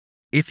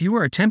If you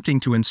are attempting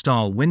to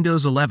install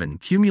Windows 11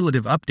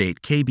 Cumulative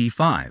Update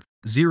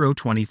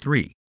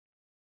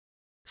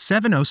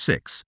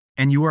KB5023706,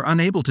 and you are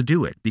unable to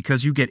do it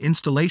because you get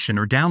installation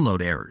or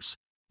download errors,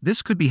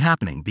 this could be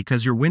happening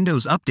because your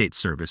Windows Update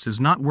service is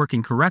not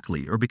working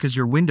correctly or because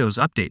your Windows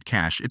Update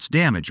cache is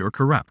damaged or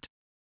corrupt.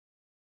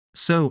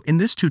 So, in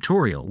this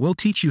tutorial, we'll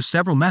teach you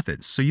several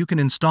methods so you can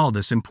install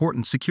this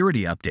important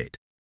security update.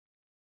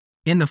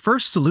 In the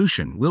first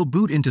solution, we'll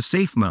boot into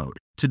safe mode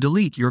to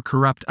delete your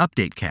corrupt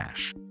update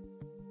cache.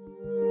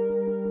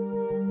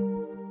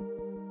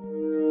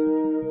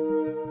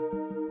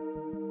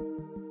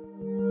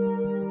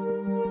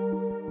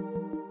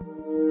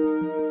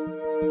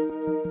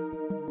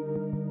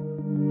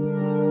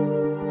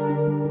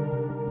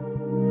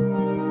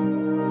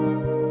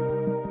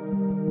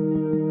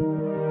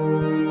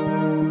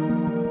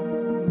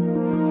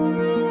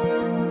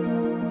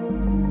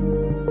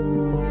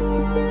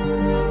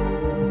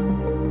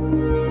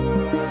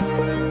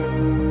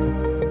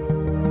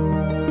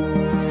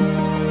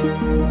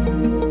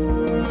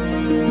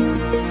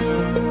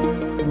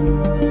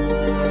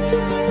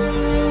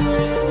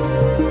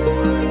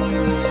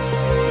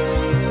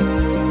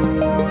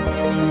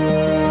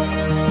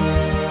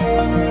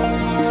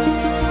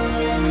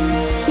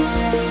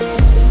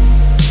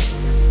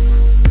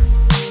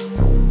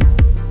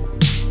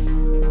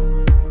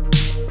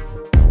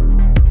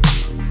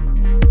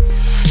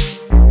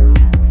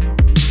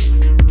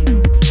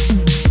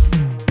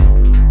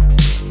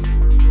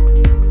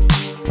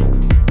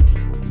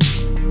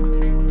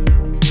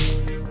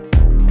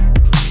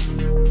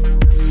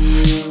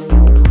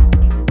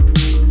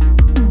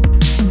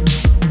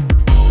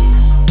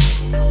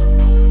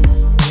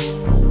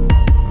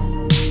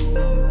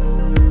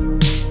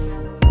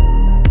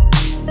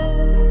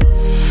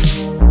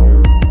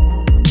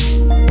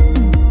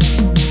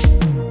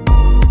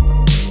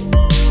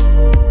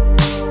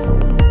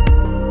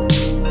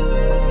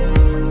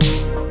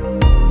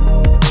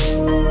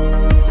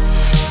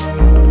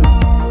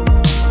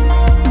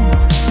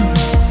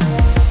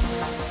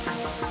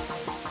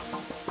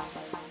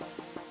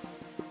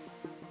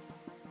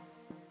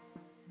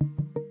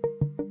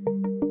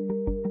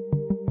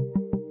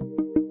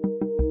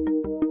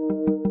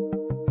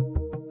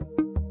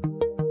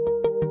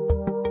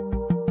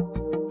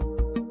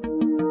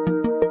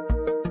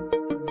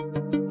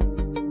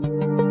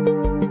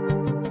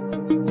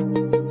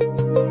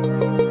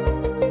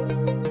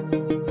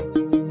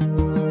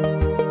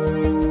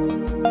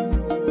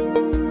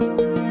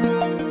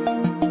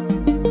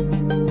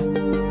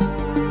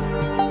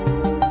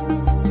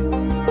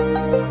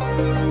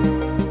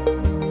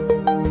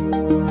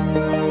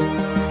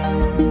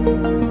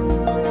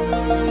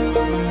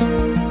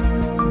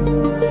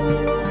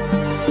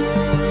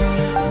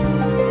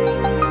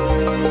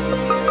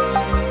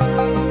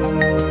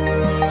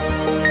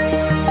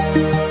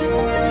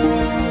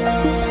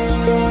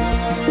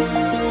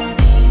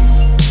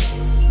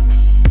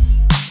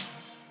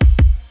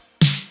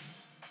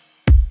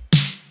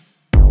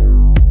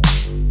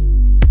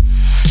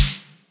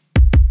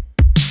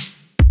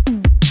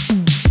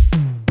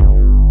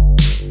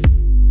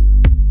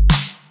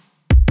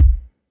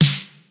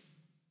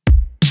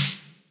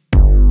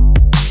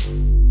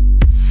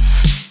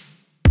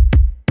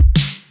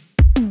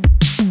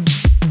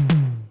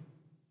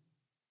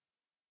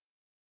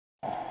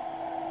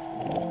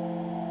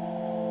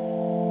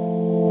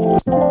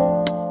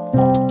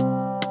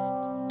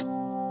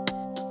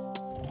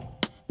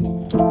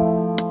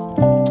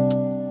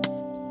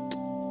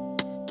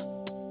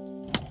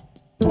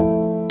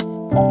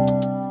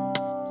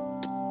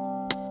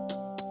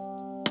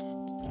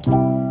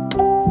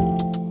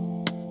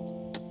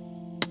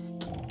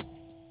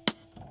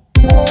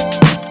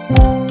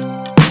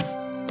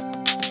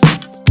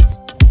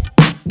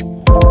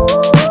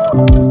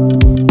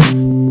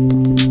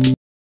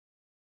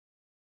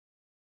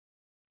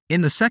 In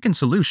the second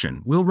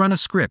solution, we'll run a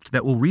script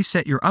that will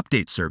reset your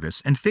update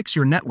service and fix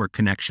your network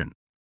connection.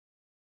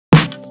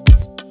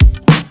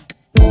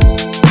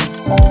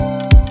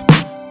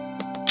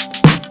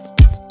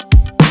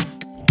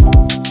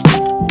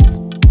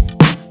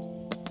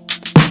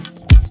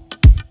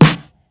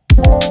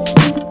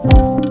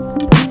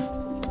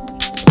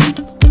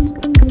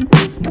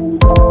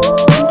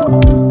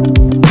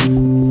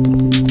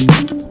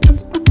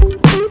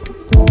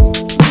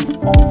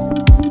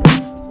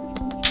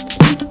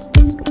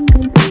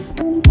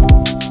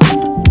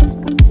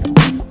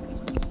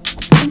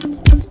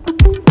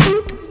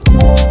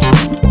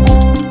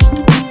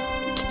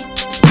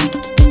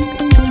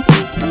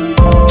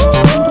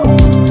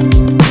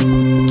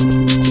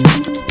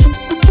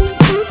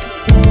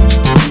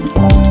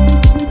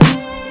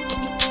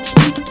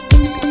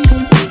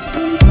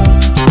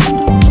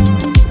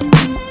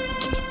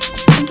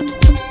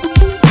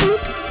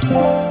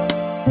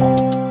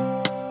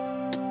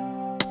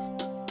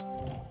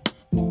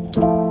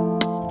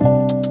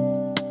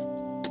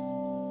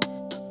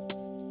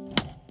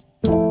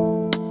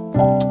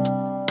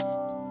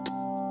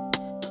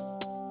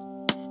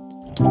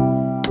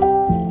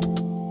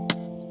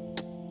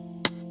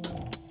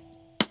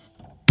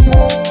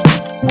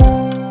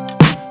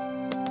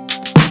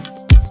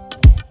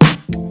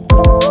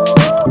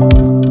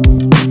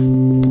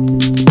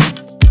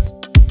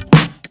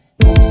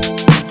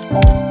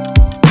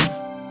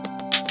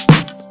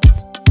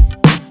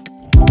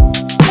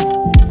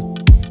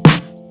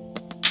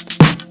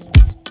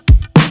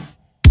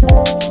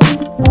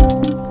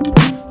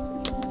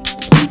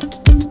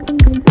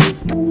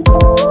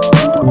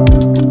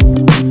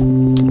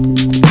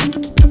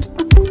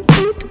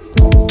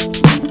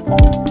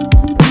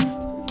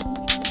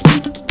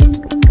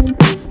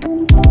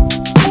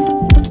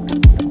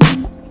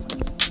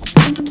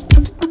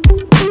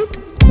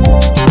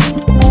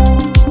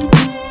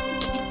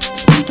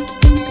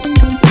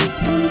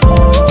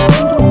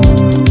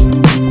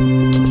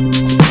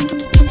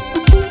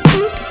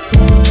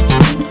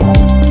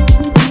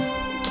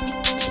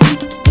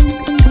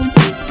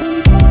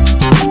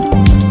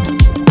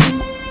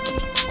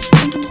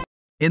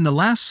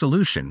 last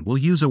solution will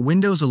use a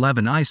Windows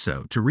 11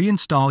 ISO to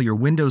reinstall your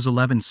Windows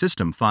 11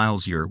 system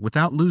files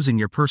without losing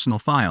your personal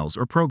files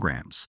or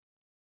programs.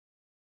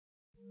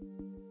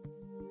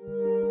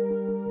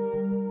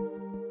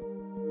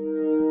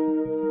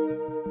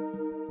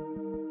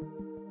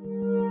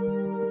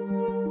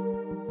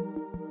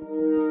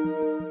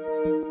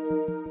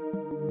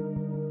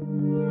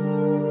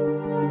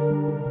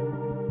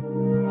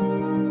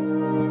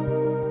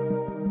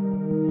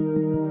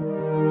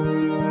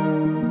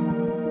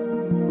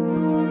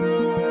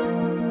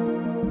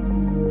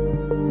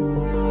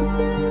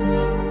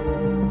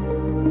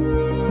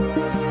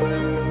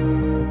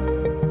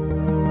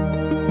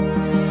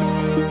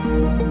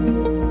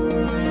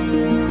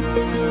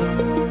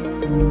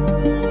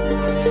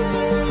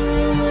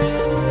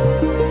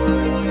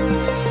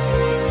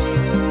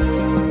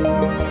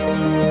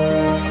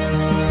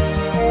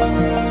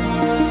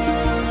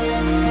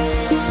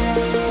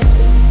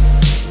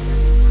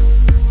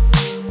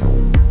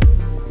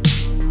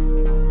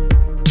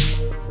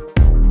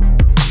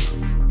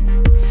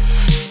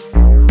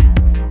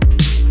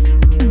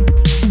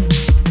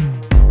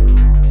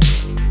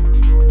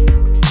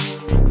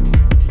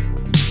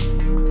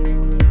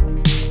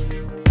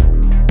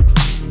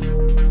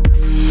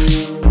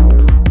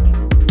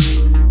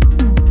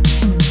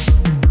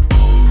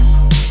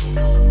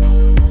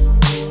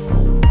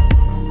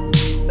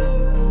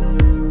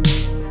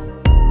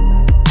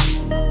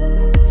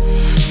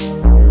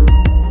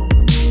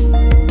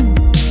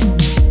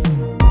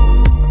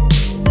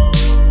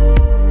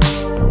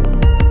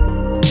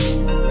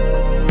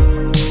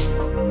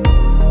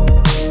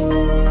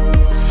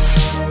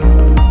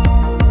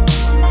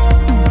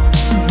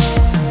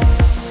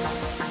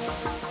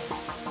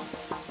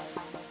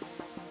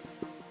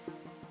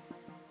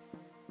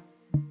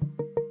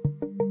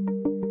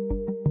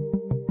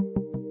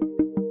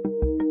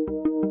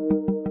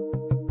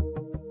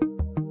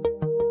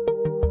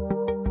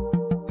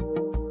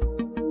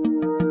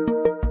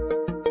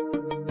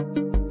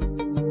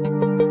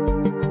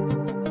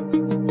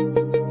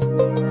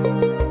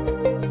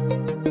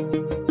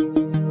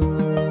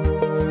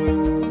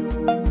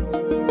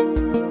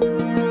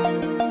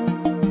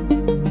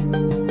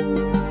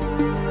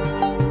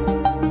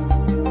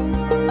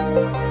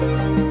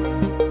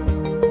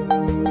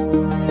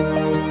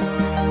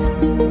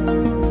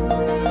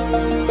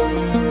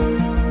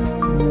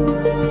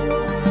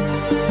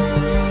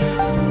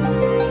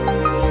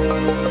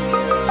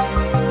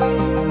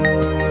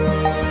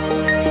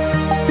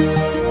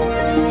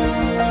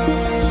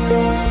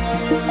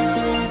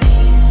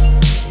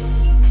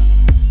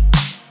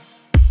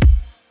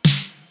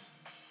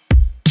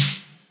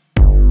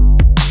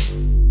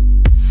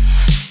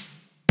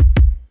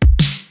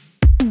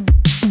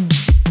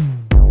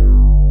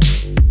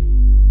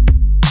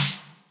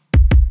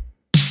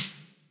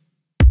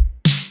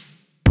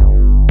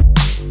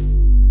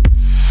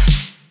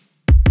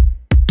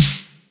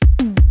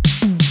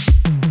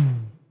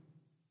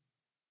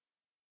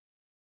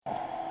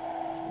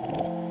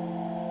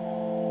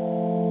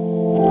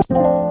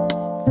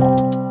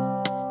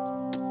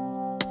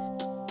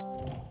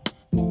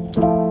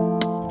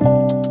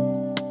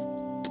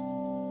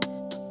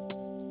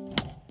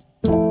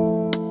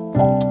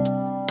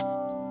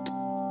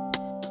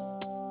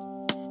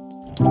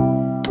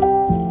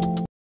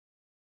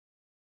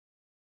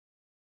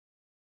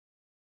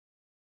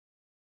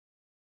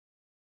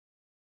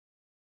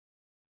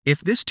 If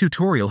this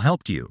tutorial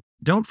helped you,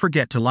 don't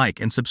forget to like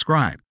and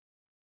subscribe.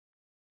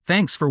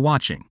 Thanks for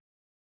watching.